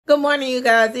Good morning, you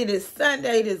guys. It is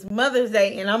Sunday. It is Mother's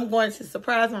Day, and I'm going to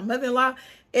surprise my mother-in-law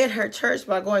at her church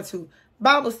by going to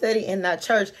Bible study in that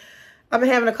church. I've been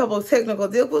having a couple of technical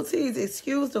difficulties.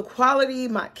 Excuse the quality.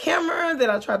 My camera that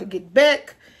I tried to get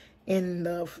back and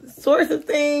the source of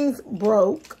things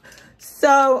broke.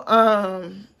 So,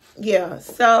 yeah.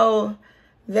 So,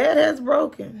 that has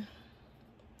broken.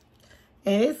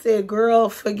 And it said, girl,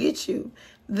 forget you.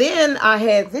 Then I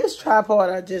had this tripod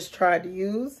I just tried to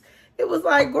use. It was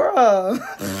like, girl,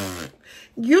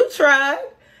 you tried.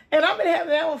 And I've been having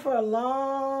that one for a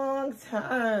long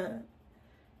time.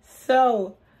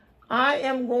 So I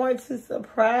am going to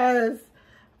surprise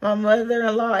my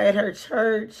mother-in-law at her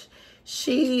church.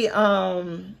 She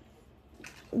goes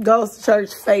to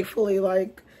church faithfully,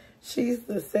 like she's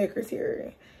the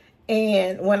secretary.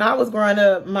 And when I was growing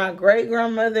up, my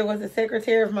great-grandmother was the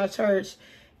secretary of my church,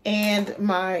 and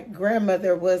my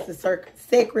grandmother was the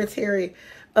secretary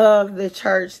of the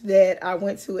church that I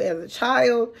went to as a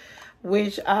child,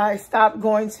 which I stopped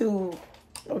going to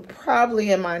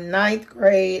probably in my 9th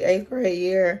grade, 8th grade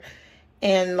year.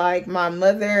 And like my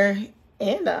mother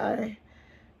and I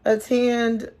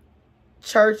attend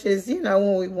churches, you know,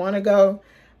 when we want to go.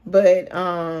 But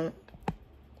I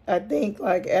think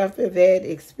like after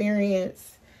that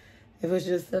experience, it was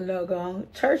just a no-go.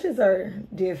 Churches are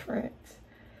different.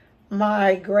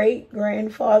 My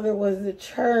great-grandfather was the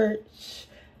church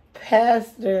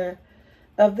pastor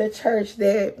of the church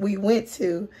that we went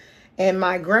to, and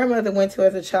my grandmother went to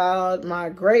as a child. My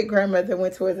great-grandmother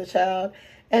went to as a child,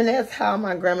 and that's how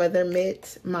my grandmother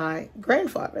met my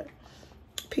grandfather.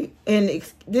 And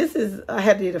this is, I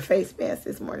had to do the face mask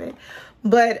this morning,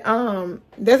 but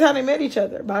that's how they met each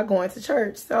other, by going to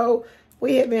church. So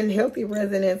we have been healthy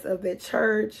residents of that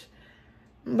church.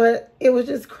 But it was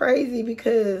just crazy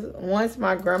because once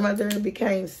my grandmother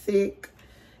became sick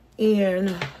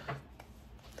in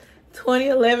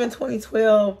 2011,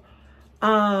 2012,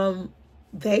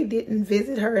 they didn't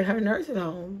visit her in her nursing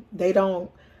home. They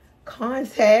don't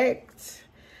contact.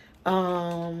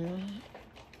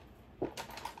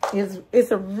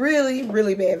 It's a really,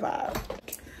 really bad vibe.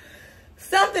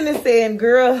 Something is saying,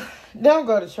 girl, don't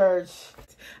go to church.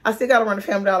 I still got to run the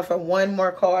Family Dollar for one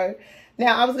more card.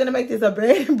 Now, I was going to make this a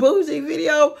bad and bougie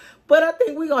video, but I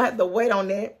think we're going to have to wait on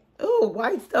that. Ooh,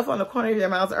 white stuff on the corner of your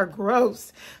mouths are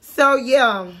gross. So,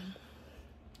 yeah.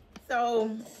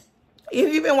 So,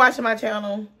 if you've been watching my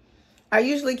channel, I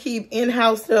usually keep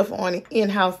in-house stuff on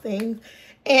in-house things.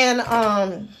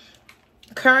 And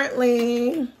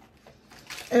currently,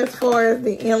 as far as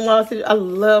the in-laws, I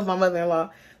love my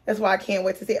mother-in-law. That's why I can't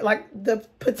wait to see it. Like,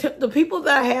 the people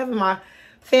that I have in my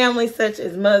family, such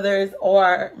as mothers,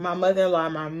 or my mother-in-law,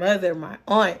 my mother, my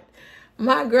aunt,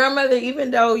 my grandmother,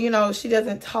 even though, you know, she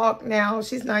doesn't talk now,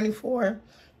 she's 94,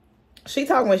 she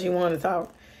talk when she want to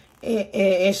talk,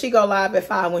 and she go live at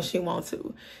 5 when she wants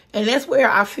to. And that's where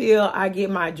I feel I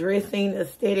get my dressing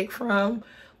aesthetic from.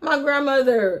 My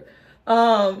grandmother,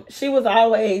 she was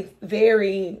always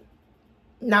very,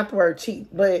 not the word cheap,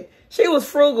 but she was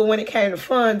frugal when it came to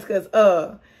funds, because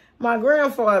my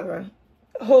grandfather,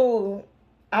 who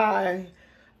I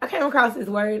came across this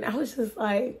word, and I was just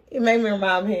like, it made me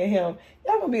remind me of him.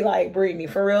 Y'all gonna be like, Brittany,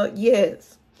 for real?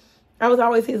 Yes. I was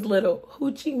always his little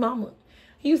hoochie mama.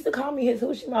 He used to call me his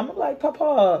hoochie mama. I'm like,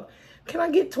 Papa, can I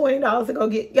get $20 to go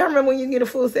get, y'all remember when you get a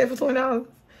full set for $20?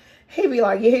 He'd be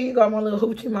like, yeah, here you go, my little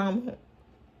hoochie mama.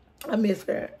 I miss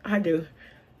her. I do.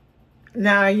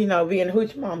 Now, you know, being a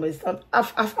hoochie mama is something. I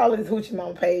follow this hoochie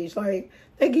mama page. Like,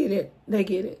 they get it. They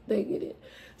get it. They get it.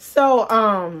 So,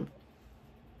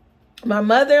 my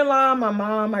mother-in-law, my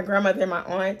mom, my grandmother, and my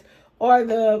aunt are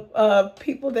the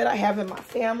people that I have in my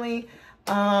family.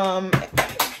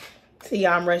 See,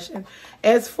 I'm rushing.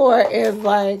 As far as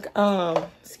like,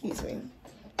 excuse me.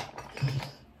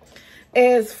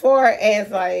 As far as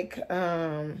like,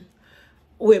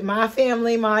 with my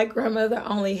family, my grandmother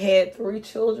only had 3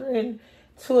 children.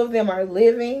 2 of them are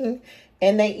living,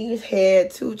 and they each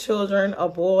had 2 children, a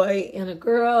boy and a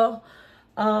girl.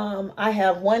 I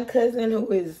have one cousin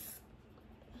who is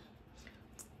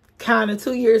kind of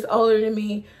 2 years older than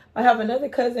me. I have another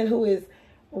cousin who is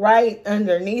right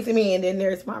underneath me, and then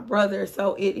there's my brother.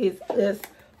 So it is us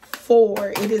 4.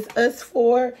 It is us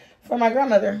 4 for my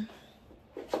grandmother.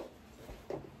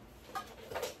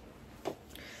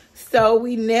 So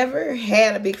we never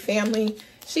had a big family.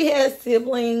 She has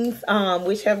siblings,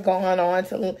 which have gone on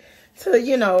to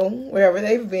you know, wherever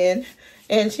they've been.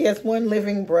 And she has one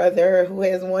living brother who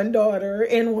has 1 daughter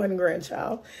and 1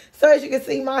 grandchild. So as you can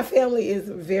see, my family is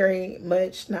very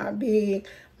much not big.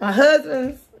 My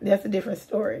husband's, that's a different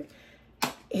story.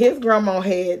 His grandma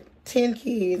had 10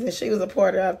 kids, and she was a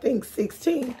part of, I think,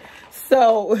 16.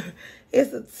 So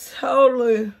it's a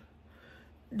totally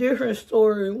different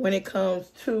story when it comes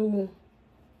to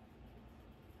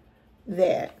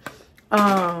that.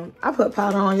 I put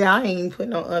powder on, y'all. I ain't even put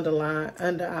no under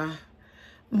eye.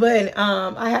 But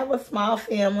I have a small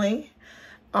family.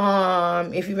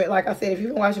 If you've been, like I said, if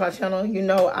you've been watching my channel, you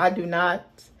know I do not,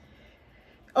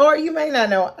 or you may not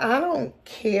know, I don't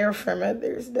care for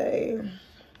Mother's Day.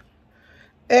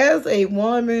 As a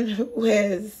woman who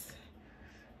has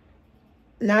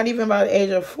not even by the age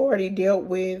of 40 dealt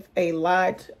with a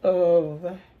lot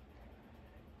of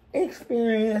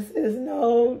experiences,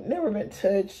 no, never been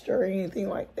touched or anything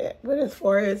like that. But as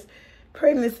far as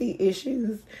pregnancy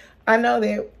issues, I know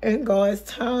that in God's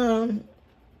time,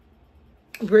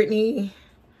 Brittany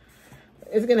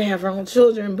is going to have her own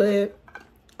children, but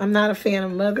I'm not a fan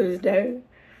of Mother's Day.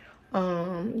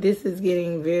 This is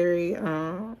getting very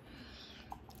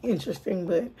interesting,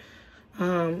 but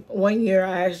 1 year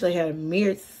I actually had a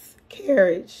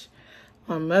miscarriage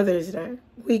on Mother's Day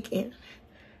weekend,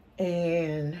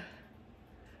 and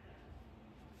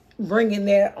bringing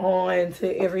that on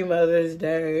to every Mother's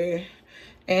Day.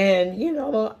 And, you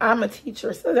know, I'm a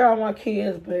teacher, so they're all my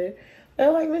kids, but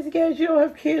they're like, Miss Gates, you don't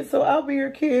have kids, so I'll be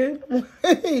your kid.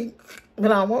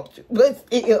 But I want you. But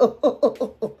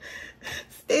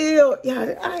still,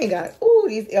 yeah, I ain't got, ooh,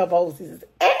 these elbows is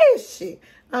ass shit.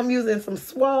 I'm using some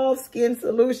Suave Skin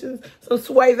Solutions, some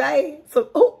Suave, some,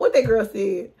 oh, what that girl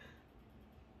said.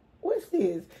 What's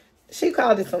this? She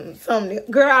called it something.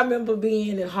 Girl, I remember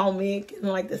being in home ec in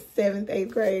like the 7th,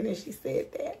 8th grade, and she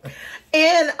said that.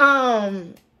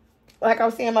 And like I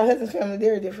was saying, my husband's family,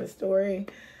 they're a different story.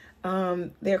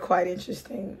 They're quite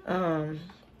interesting. I'll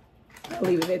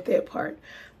leave it at that part.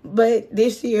 But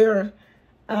this year,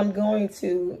 I want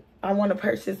to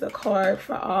purchase a card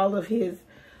for all of his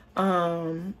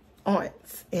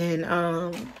aunts and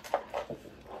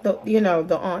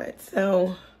the aunts.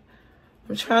 So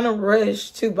I'm trying to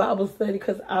rush to Bible study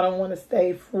because I don't want to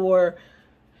stay for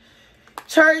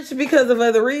church because of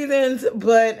other reasons.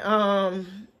 But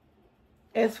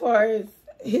as far as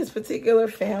his particular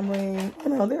family, you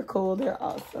know, they're cool, they're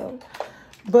awesome.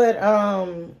 But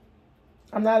I'm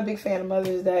not a big fan of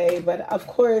Mother's Day, but of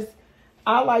course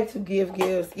I like to give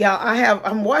gifts. Y'all,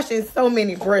 I'm washing so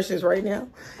many brushes right now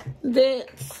that,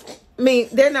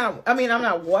 I'm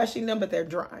not washing them, but they're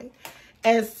drying.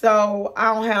 And so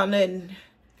I don't have nothing.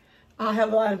 I don't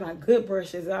have a lot of my good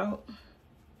brushes out.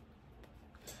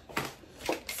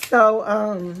 So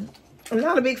I'm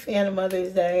not a big fan of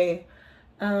Mother's Day.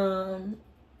 I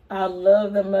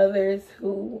love the mothers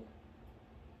who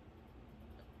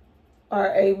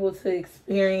are able to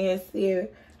experience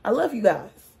it. I love you guys.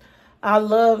 I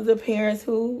love the parents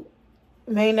who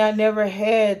may not never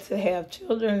had to have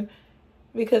children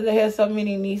because they had so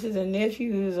many nieces and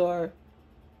nephews, or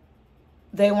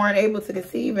they weren't able to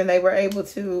conceive and they were able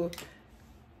to,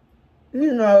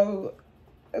 you know,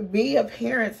 be a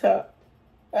parent to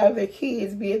other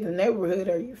kids, be it the neighborhood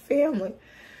or your family.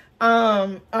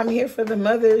 I'm here for the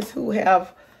mothers who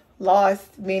have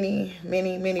lost many,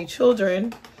 many, many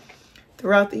children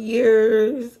throughout the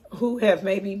years, who have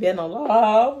maybe been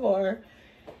alive, or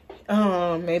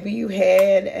maybe you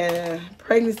had a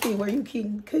pregnancy where you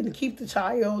couldn't keep the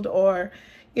child, or,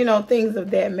 you know, things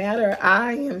of that matter.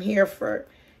 I am here for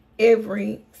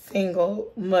every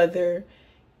single mother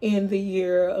in the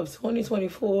year of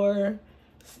 2024,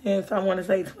 since I want to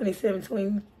say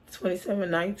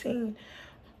 2019.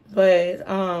 But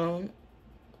I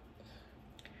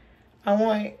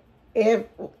want every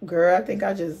girl. I think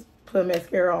I just put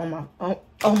mascara on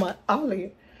my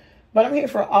eyelid. But I'm here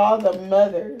for all the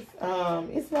mothers.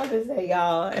 It's Mother's Day,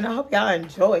 y'all, and I hope y'all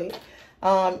enjoy it.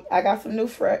 I got some new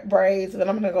braids, but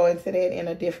I'm gonna go into that in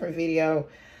a different video.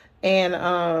 And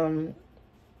I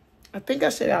think I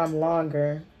should have them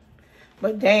longer.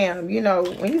 But damn, you know,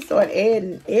 when you start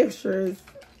adding extras,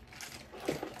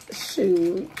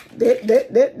 shoot,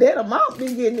 that amount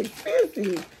be getting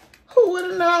expensive. Who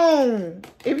would have known?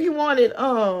 If you wanted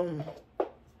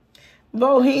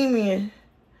Bohemian,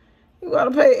 you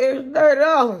gotta pay extra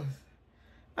 $30.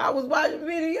 I was watching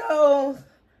videos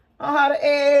on how to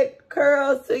add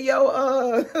curls to your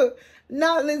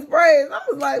knotless braids. I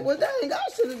was like, well, dang, I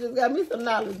should have just got me some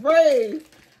knotless braids.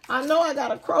 I know I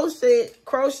got a crochet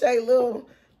little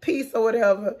piece or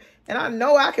whatever, and I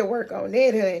know I can work on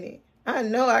it, honey. I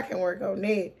know I can work on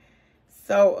it.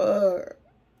 So,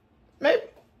 maybe,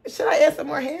 should I add some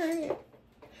more hair in it?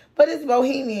 But it's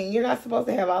Bohemian. You're not supposed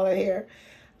to have all the hair.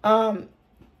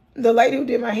 The lady who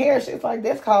did my hair, she's like,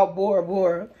 that's called Bora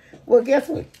Bora. Well, guess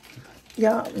what?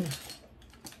 Y'all,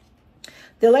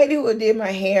 The lady who did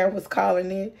my hair was calling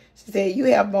it. She said, you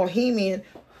have Bohemian.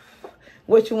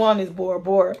 What you want is Bora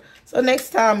Bora. So next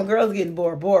time a girl's getting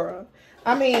Bora Bora.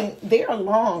 I mean, they're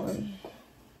long.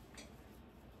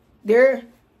 They're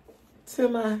to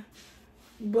my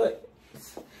butt.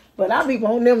 But I be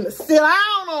wanting them to sit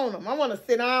down on them. I want to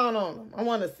sit down on them. I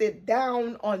want to sit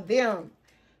down on them.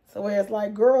 So where it's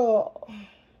like, girl,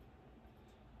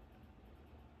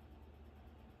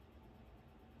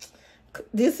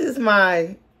 this is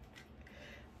not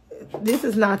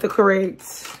the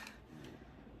correct.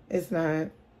 It's not.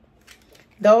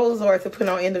 Those are to put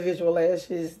on individual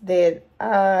lashes that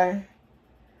I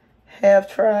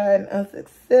have tried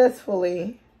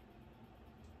unsuccessfully.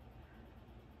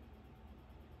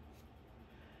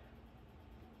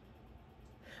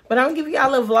 But I'm going to give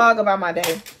y'all a vlog about my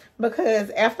day. Because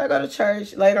after I go to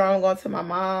church, later on I'm going to my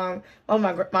mom,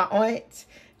 my aunt,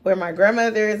 where my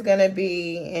grandmother is going to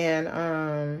be.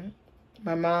 And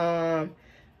my mom,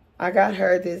 I got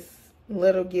her this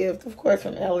little gift, of course,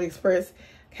 from AliExpress.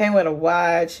 Came with a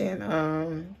watch and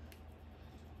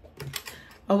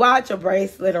a watch, a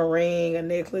bracelet, a ring, a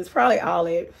necklace. Probably all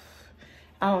it.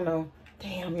 I don't know.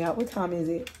 Damn, y'all. What time is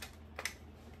it?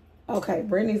 Okay,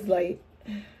 Brittany's late.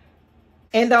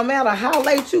 And don't matter how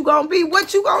late you gonna be,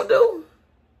 what you gonna do?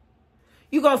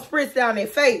 You gonna spritz down their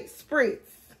face. Spritz.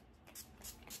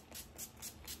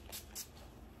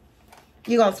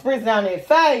 You gonna spritz down their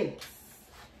face.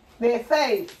 Their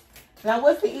face. Now,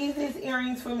 what's the easiest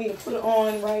earrings for me to put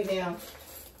on right now?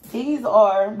 These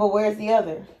are, but where's the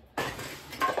other?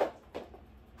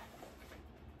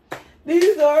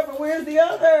 These are, but where's the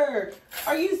other?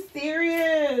 Are you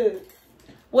serious?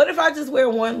 What if I just wear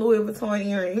one Louis Vuitton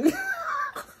earring?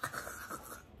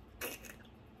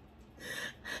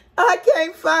 I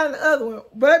can't find the other one.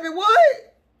 Baby,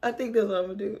 what? I think that's what I'm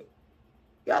going to do.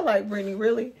 Y'all like Brittany,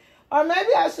 really? Or maybe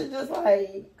I should just,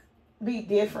 like, be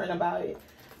different about it.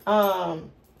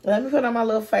 Let me put on my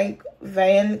little fake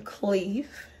Van Cleef.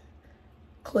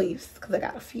 Cleefs, because I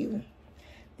got a few.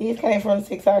 These came from the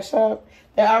TikTok shop.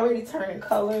 They're already turning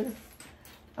colors.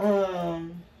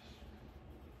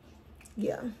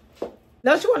 Yeah.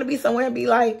 Don't you want to be somewhere and be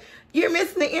like, you're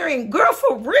missing the earring? Girl,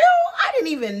 for real? I didn't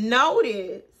even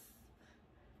notice.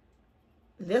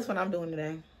 That's what I'm doing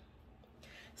today.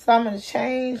 So I'm going to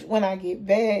change when I get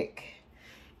back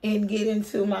and get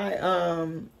into my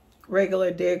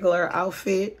regular degular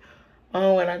outfit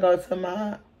when I go to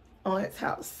my aunt's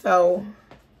house. So,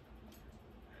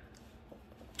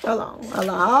 hold on.